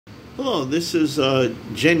Hello, this is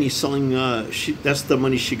Jenny selling. That's the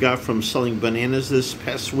money she got from selling bananas this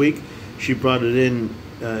past week. She brought it in.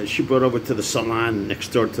 She brought over to the salon next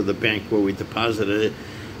door to the bank where we deposited it.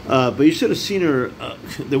 But you should have seen her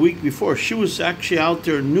the week before. She was actually out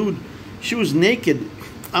there nude. She was naked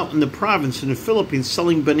out in the province in the Philippines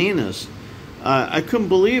selling bananas. I couldn't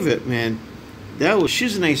believe it, man.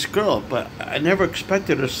 She's a nice girl, but I never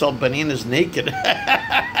expected her to sell bananas naked.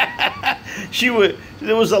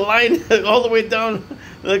 There was a line all the way down,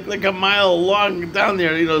 like a mile long down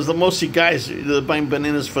there. You know, it's mostly guys buying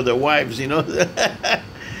bananas for their wives, you know.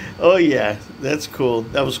 Oh yeah, that's cool.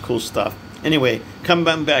 That was cool stuff. Anyway, come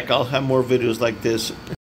back. I'll have more videos like this.